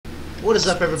What is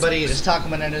up, everybody? It is Taco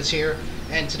Menendez here,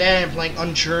 and today I'm playing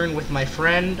Unturned with my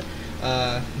friend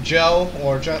Joe,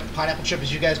 or Pineapple Chip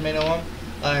as you guys may know him.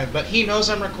 But he knows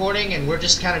I'm recording, and we're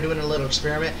just kind of doing a little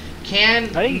experiment.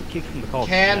 Can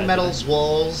metal's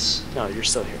walls? No, you're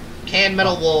still here. Can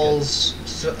metal walls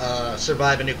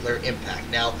survive a nuclear impact?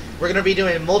 Now we're gonna be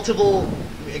doing multiple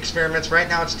experiments. Right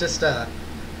now it's just a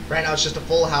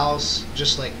full house,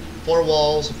 just like 4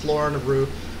 walls, a floor, and a roof.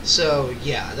 So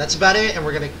yeah, that's about it, and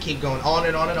we're gonna keep going on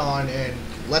and on and on, and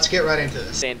let's get right into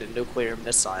this. And a nuclear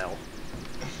missile.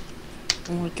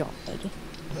 Oh my god.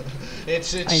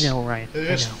 it's I know, Ryan.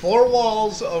 There's 4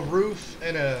 walls, a roof,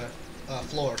 and a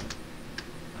floor.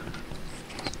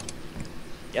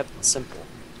 Yep, simple.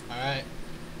 Alright.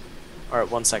 Alright,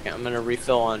 1 second. I'm gonna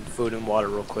refill on food and water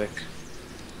real quick.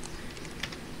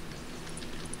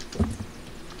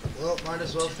 Well, might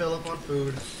as well fill up on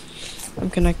food.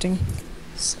 I'm connecting.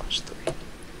 /3.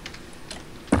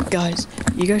 Guys,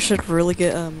 you guys should really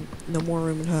get No More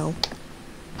Room in Hell.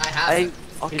 I have it.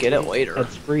 I'll get it later.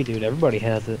 That's free, dude. Everybody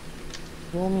has it.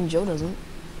 Well, I mean, Joe doesn't.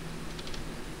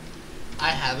 I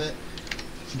have it.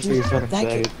 Dude,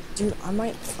 dude, I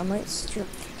might start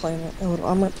playing it.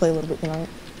 I might play a little bit tonight.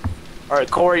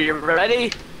 Alright, Corey, you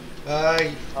ready?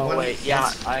 Oh wait,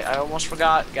 yeah, I almost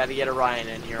forgot. Gotta get Orion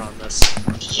in here on this.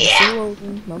 Yeah!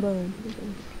 My bad.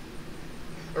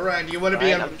 Orion, do you want to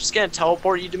be on... I'm just gonna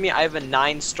teleport you to me. I have a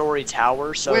 9-story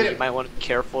tower, so you might want to be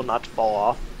careful not to fall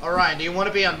off. Orion, do you want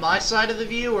to be on my side of the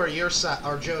view or your side,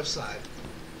 or Joe's side?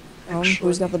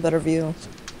 Who's got the better view?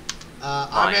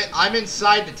 I'm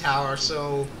inside the tower,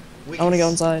 so we I want to go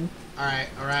inside. Alright,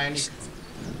 Orion.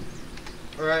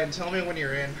 Orion, tell me when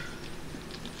you're in.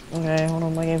 Okay, hold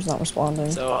on, my game's not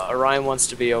responding. So Orion wants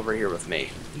to be over here with me.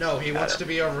 No, he wants to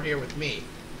be over here with me.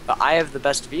 But I have the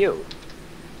best view.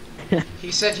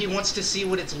 He said he wants to see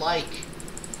what it's like.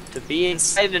 To be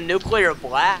inside a nuclear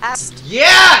blast?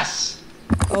 Yes!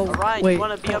 Oh, Orion, wait. you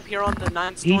want to be up here on the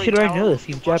 9-story He should already know tower this.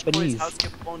 He's and watch Japanese. Corey's house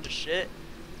get blown to shit?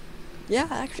 Yeah,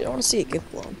 actually, I want to see it get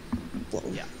blown.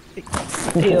 Yeah.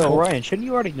 Hey, Ryan, shouldn't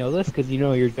you already know this? Because you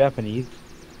know you're Japanese.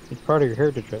 It's part of your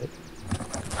heritage, right?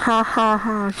 Ha ha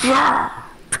ha, yeah!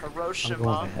 I'm going to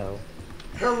Hiroshima. hell.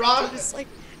 Hiroshima!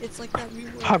 It's like that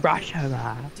meme where...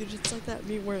 Hiroshima. Dude, it's like that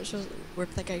meme where it shows, where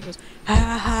that guy goes, ha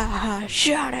ha ha,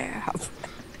 shut up!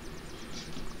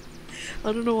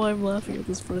 I don't know why I'm laughing at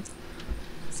this, but it's...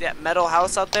 See that metal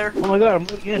house out there? Oh my god, I'm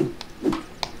looking in.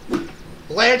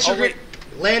 Lance, you're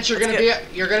Let's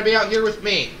gonna be out here with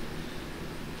me.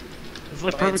 It's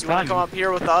like Lance, perfect you want time. to come up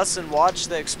here with us and watch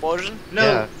the explosion?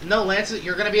 No, Lance,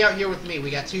 you're gonna be out here with me.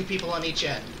 We got 2 people on each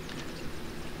end.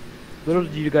 Little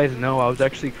did you guys know, I was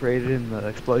actually created in the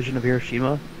explosion of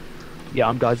Hiroshima. Yeah,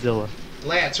 I'm Godzilla.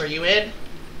 Lance, are you in?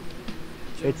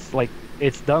 It's like,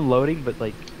 it's done loading, but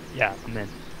like, yeah, I'm in.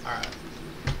 Alright.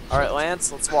 Alright,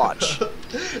 Lance, let's watch.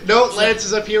 No, Lance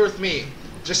is up here with me.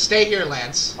 Just stay here,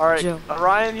 Lance. Alright, Joe.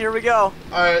 Orion, here we go.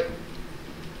 Alright.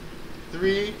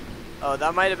 3. Oh,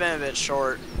 that might have been a bit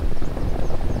short.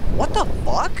 What the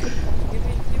fuck?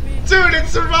 Dude, it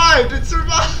survived! It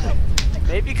survived!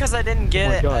 Maybe because I didn't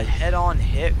get a head-on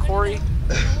hit, Corey?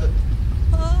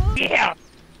 Yeah!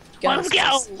 Guys,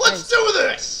 Let's do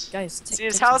this! Guys, See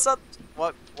his house up?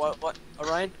 What?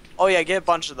 Orion? Oh yeah, get a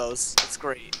bunch of those. That's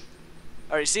great.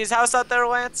 Alright, see his house out there,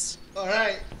 Lance?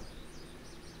 Alright.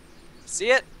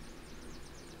 See it?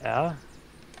 Yeah?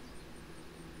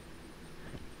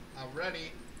 I'm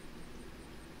ready.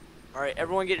 Alright,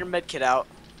 everyone get your med kit out.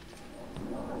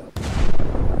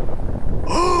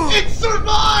 It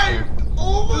survived!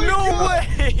 Oh my god!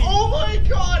 way! Oh my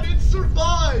god, it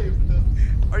survived!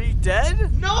 Are you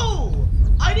dead? No!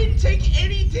 I didn't take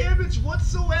any damage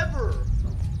whatsoever!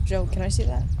 Joe, can I see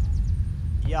that?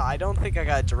 Yeah, I don't think I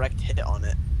got a direct hit on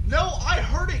it. No, I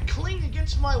heard it cling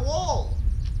against my wall!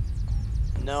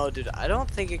 No, dude, I don't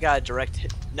think it got a direct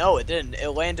hit. No, it didn't. It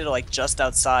landed like just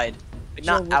outside. Like,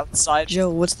 not Joe, outside.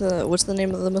 Joe, what's the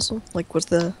name of the missile? Like, what's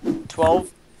the...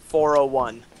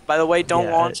 12401. By the way, don't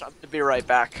launch. I'm gonna be right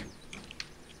back.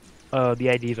 The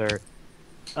IDs are...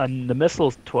 the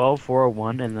missile's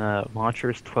 12401 and the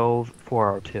launcher's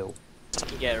 12402.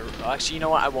 Yeah, actually, you know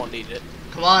what? I won't need it.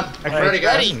 Come on, I'm ready,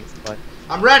 guys.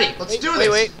 I'm ready. Let's do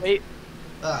this. Wait.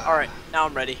 Alright, now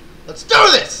I'm ready. Let's do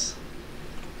this!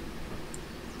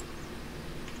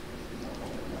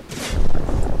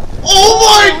 Oh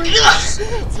my god!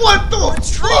 What the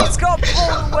Trees fuck? got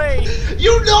blown away!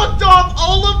 You knocked off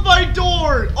all of my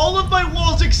doors, all of my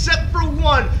walls except for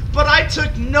one, but I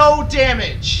took no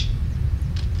damage.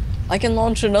 I can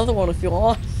launch another one if you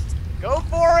want. Go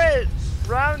for it!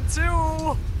 Round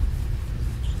 2!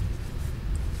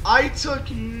 I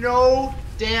took no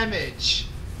damage.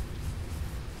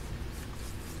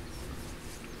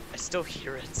 still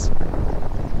hear it.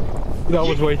 That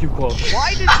was way too close.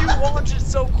 Why did you launch it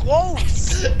so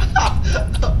close?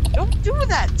 Don't do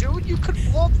that, dude. You could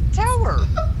blow up the tower.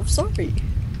 I'm sorry.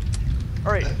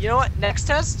 All right, you know what? Next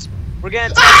test, we're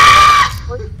gonna test.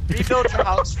 Rebuild your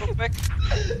house real quick.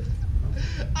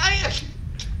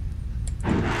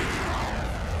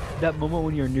 That moment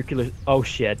when you're nuclear. Oh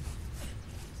shit.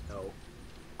 No.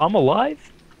 I'm alive?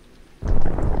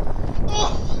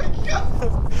 Oh my god!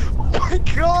 Oh my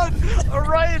god!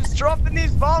 Orion's dropping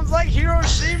these bombs like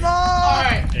Hiroshima!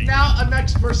 Alright, now a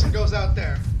next person goes out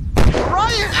there.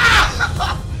 Orion!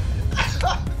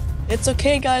 It's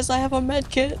okay, guys. I have a med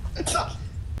kit.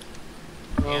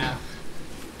 Yeah.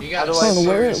 You got How do to I- Hold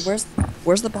on,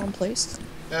 where's the bomb placed?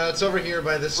 It's over here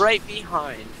by this. Right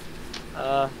behind.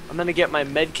 I'm gonna get my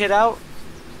med kit out.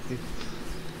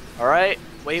 Alright,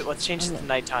 wait, let's change it to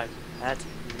nighttime. At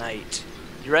night.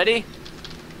 You ready?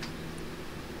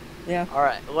 Yeah.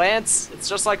 Alright, Lance, it's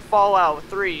just like Fallout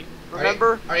 3.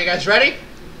 Remember? Are you guys ready?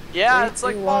 Yeah, 3, it's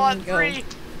like 2, 1, Fallout go. 3.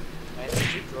 Lance,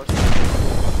 did you throw it?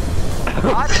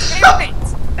 God damn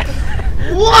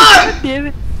it! What? Damn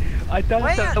it! I thought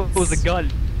that Lance! was a gun.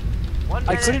 1 I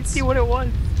minute. couldn't see what it was.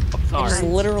 I'm It's sorry.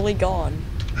 literally gone.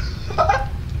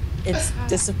 It's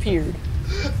disappeared.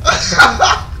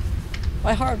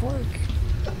 My hard work.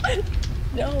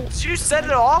 No. Did you set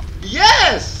it off?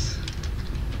 Yes!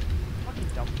 Fucking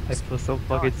dumb. I feel so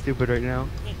fucking stupid right now.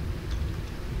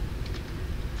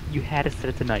 You had to set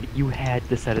it tonight. You had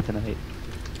to set it tonight.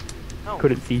 No.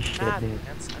 Couldn't see shit, Mad, man.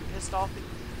 Lance. I'm pissed off at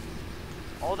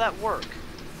you. All that work.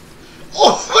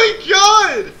 Oh my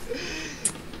god!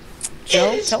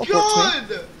 Joe, It's teleport gone!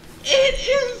 It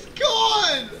is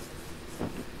gone!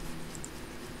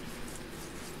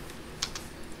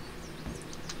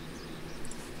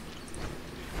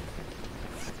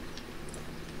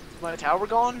 Is my tower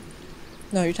gone?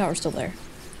 No, your tower's still there.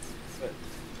 Good.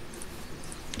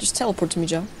 Just teleport to me,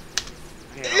 Joe.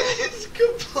 Okay, It's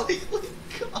completely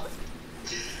gone.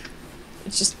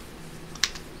 It's just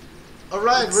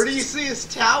Alright, where do you see his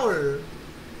tower?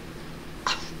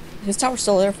 his tower's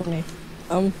still there for me.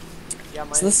 yeah,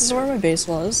 mine So this is where my base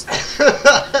was.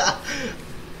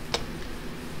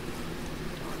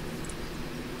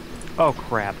 Oh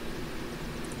crap.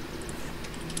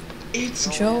 It's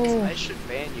Joe. Lance, I should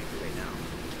ban you right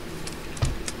now.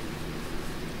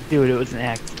 Dude, it was an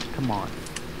accident. Come on.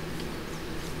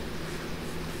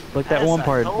 Like that is one a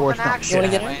part in hell of Forrest an Gump.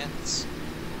 accident, You wanna get in? Lance.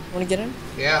 Wanna get in?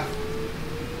 Yeah.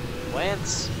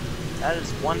 Lance, that is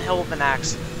one hell of an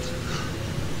accident.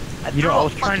 You know, threw I a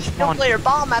was trying to fucking spawn- nuclear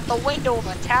bomb at the window of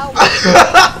a tower.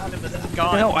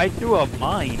 No, I threw a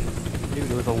mine. Dude,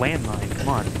 it was a landmine. Come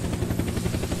on.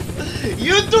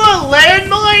 You threw a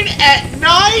landmine at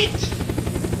night?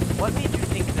 What made you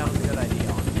think that was a good idea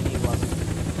on any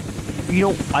level? You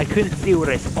know, I couldn't see what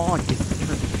I spawned.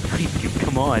 It's creepy.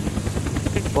 Come on.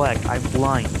 It's black. I'm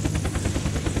blind. And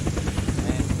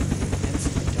Lance,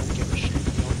 I don't give a shit. You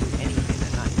don't do anything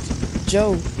at night.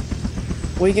 Joe,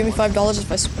 will you give me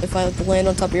 $5 if I land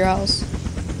on top of your house?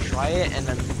 Try it, and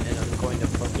I'm going to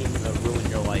fucking ruin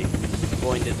your life. I'm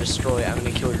going to destroy. I'm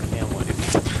going to kill your family.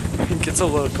 Goes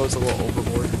a little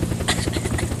overboard.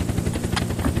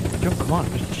 Joe, come on.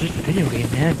 It's just a video game,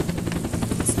 man.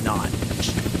 It's not.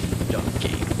 It's just a dumb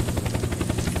game.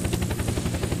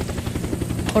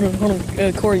 Hold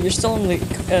on. Corey, you're still on the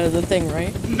thing,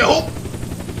 right? Nope.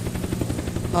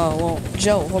 Oh, well,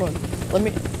 Joe, hold on. Let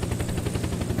me...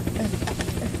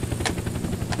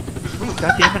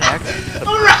 Goddamn an accident.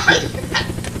 Alright!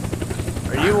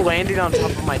 Are you landing on top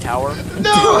of my tower?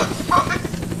 No!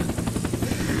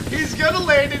 He's gonna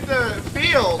land in the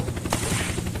field.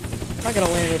 I'm not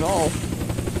gonna land at all.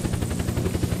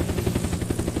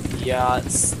 Yeah,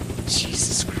 it's...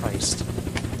 Jesus Christ.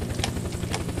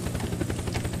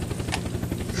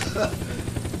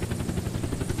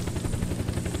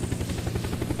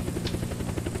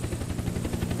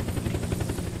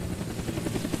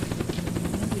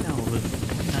 No, it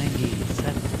was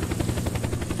 97.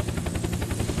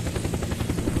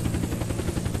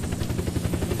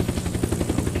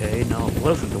 Okay, no, it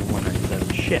wasn't the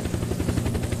 197. Shit.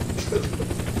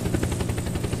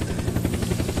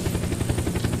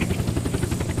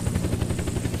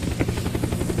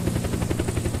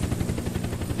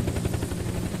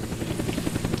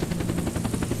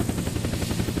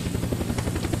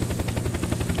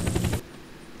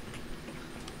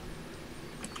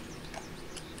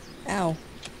 Ow.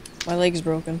 My leg's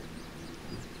broken.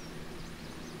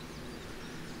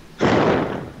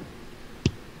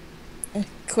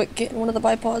 Quick, get in one of the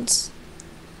bipods.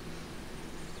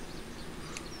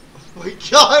 Oh my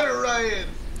god, Ryan!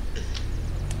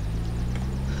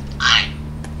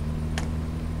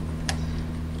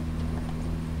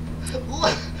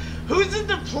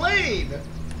 playing?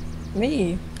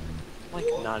 Me. Like,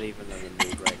 not even in the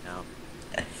mood right now.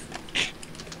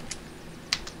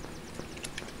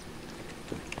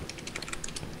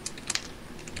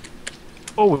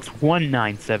 Oh, it's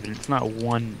 197. It's not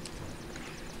 1.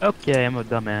 Okay, I'm a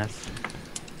dumbass.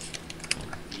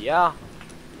 Yeah,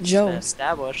 it's Joe, been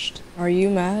established. are you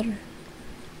mad?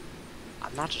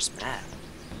 I'm not just mad.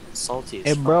 I'm salty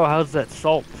Hey, as bro, fuck. how's that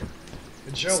salt?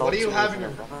 Joe, what do you Saltier have in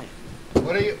than your... Ryan.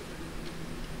 What are you...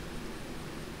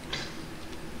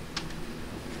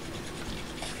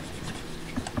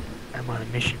 I'm on a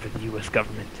mission for the U.S.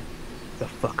 government. To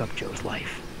fuck up Joe's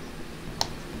life.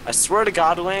 I swear to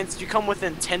God, Lance, you come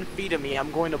within 10 feet of me,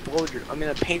 I'm going to I'm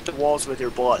going to paint the walls with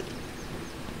your blood.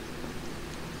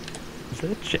 Is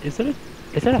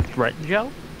that a threat,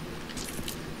 Joe?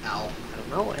 Ow. I don't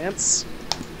know, Lance.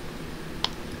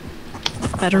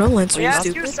 I don't know, Lance. Are Let me you ask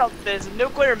you stupid? something. Is a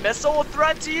nuclear missile a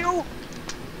threat to you?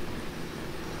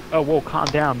 Oh, whoa, calm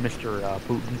down, Mr.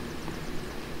 Putin.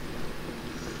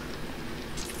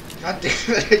 God damn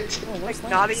it. Oh, where's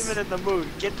Like, not Lance? even in the mood.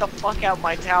 Get the fuck out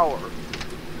my tower.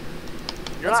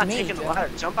 You're That's not me, taking the Joe. ladder.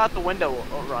 Jump out the window,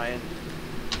 Ryan.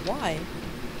 Why?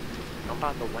 Jump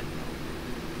out the window.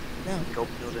 No. Go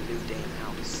build a new damn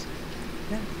house.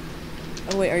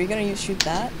 Oh wait, are you gonna shoot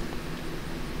that?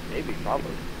 Maybe,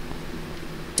 probably.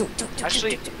 Don't.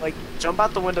 Actually, like, jump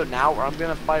out the window now, or I'm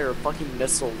gonna fire a fucking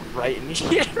missile right in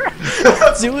here.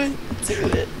 Do it. Do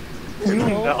it. You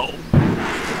know. No.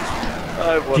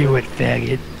 I wouldn't. Do it,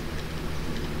 faggot.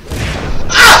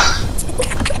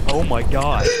 Oh my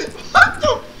god. What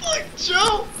the fuck,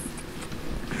 Joe?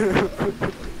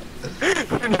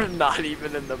 You're not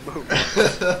even in the mood.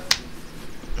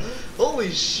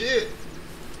 Holy shit.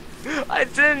 I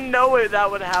didn't know that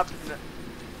would happen.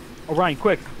 Oh, Ryan,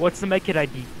 quick. What's the medkit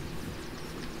ID? I don't know,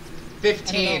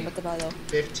 15. but the though.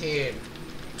 15.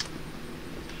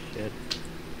 Shit.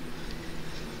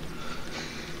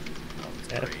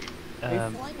 Are you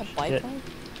flying a shit. biplane?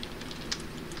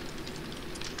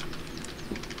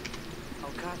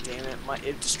 Oh god damn it!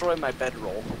 It destroyed my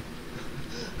bedroll.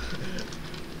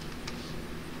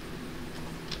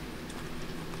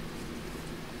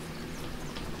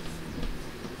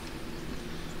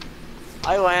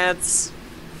 Hi, Lance.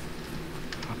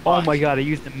 Oh my god, I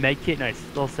used a medkit and I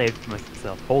still saved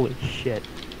myself. Holy shit.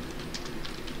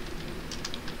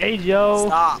 Hey, Joe.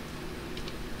 Stop,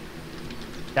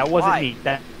 That wasn't Why? me.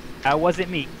 That wasn't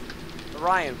me.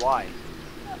 Ryan. Why?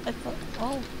 I thought.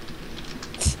 Oh.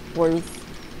 Worth.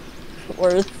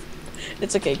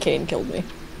 It's okay. Kane killed me.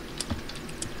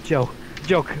 Joe,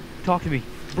 talk to me.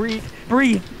 Breathe.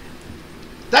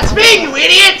 That's me, you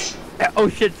idiot! Oh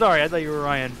shit, sorry. I thought you were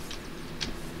Ryan.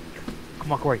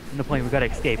 Come on, Corey. In the plane. We gotta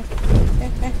escape.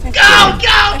 Go!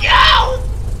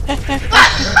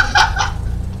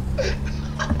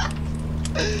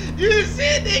 You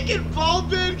see a naked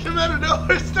bald man come out of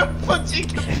nowhere and start punching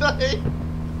the plane?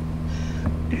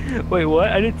 Wait, what?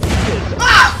 I didn't see it.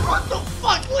 Ah! What the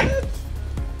fuck, Lance?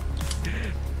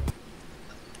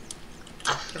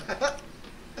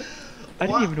 I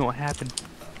didn't even know what happened.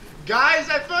 Guys,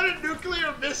 I found a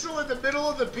nuclear missile in the middle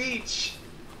of the beach.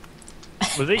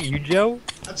 Was it you, Joe?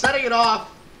 I'm setting it off.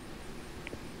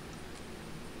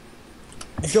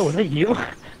 Joe, was it you?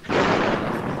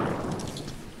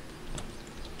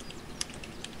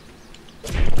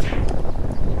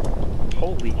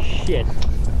 Holy shit.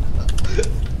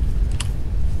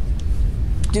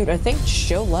 Dude, I think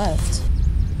Joe left.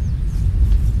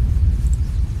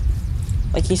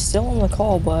 Like he's still on the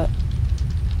call, but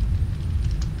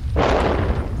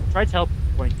Try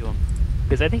teleporting to him.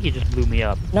 Because I think he just blew me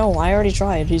up. no, I already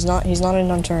tried. He's not in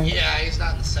Unturned. Yeah, he's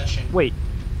not in the session. Wait.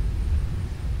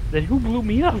 Then who blew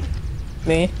me up?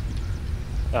 Me?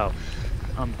 Oh.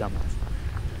 I'm dumbass.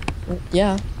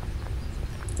 Yeah.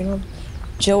 Hang on.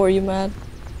 Joe, are you mad?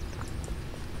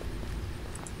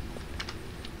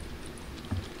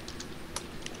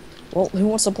 Well, who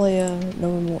wants to play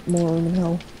No More Room in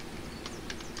Hell?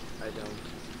 I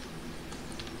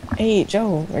don't. Hey,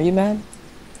 Joe, are you mad?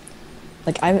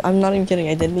 Like, I'm not even kidding.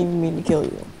 I didn't even mean to kill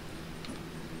you.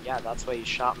 Yeah, that's why you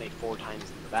shot me 4 times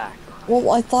in the back. Well,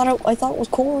 I thought it was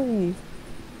Corey.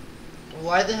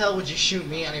 Why the hell would you shoot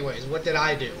me anyways? What did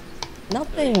I do?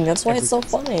 Nothing. That's why it's so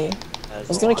funny. I That is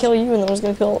was a gonna lie. kill you, and then I was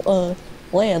gonna kill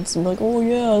Lance. I'm like, oh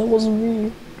yeah, that wasn't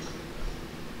me.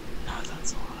 No,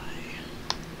 that's a lie.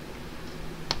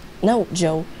 No,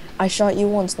 Joe. I shot you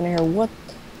once, then I heard what,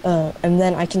 and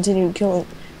then I continued killing,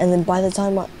 and then by the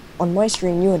time on my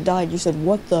stream you had died, you said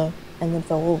what the, and then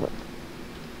fell over.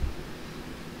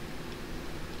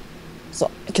 So,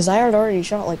 because I had already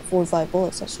shot like 4 or 5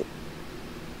 bullets. That's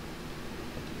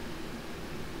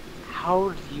How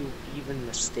do you even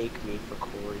mistake me for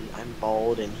Corey? I'm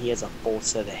bald and he has a full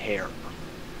set of hair.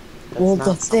 That's Well, not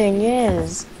the thing something-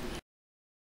 is,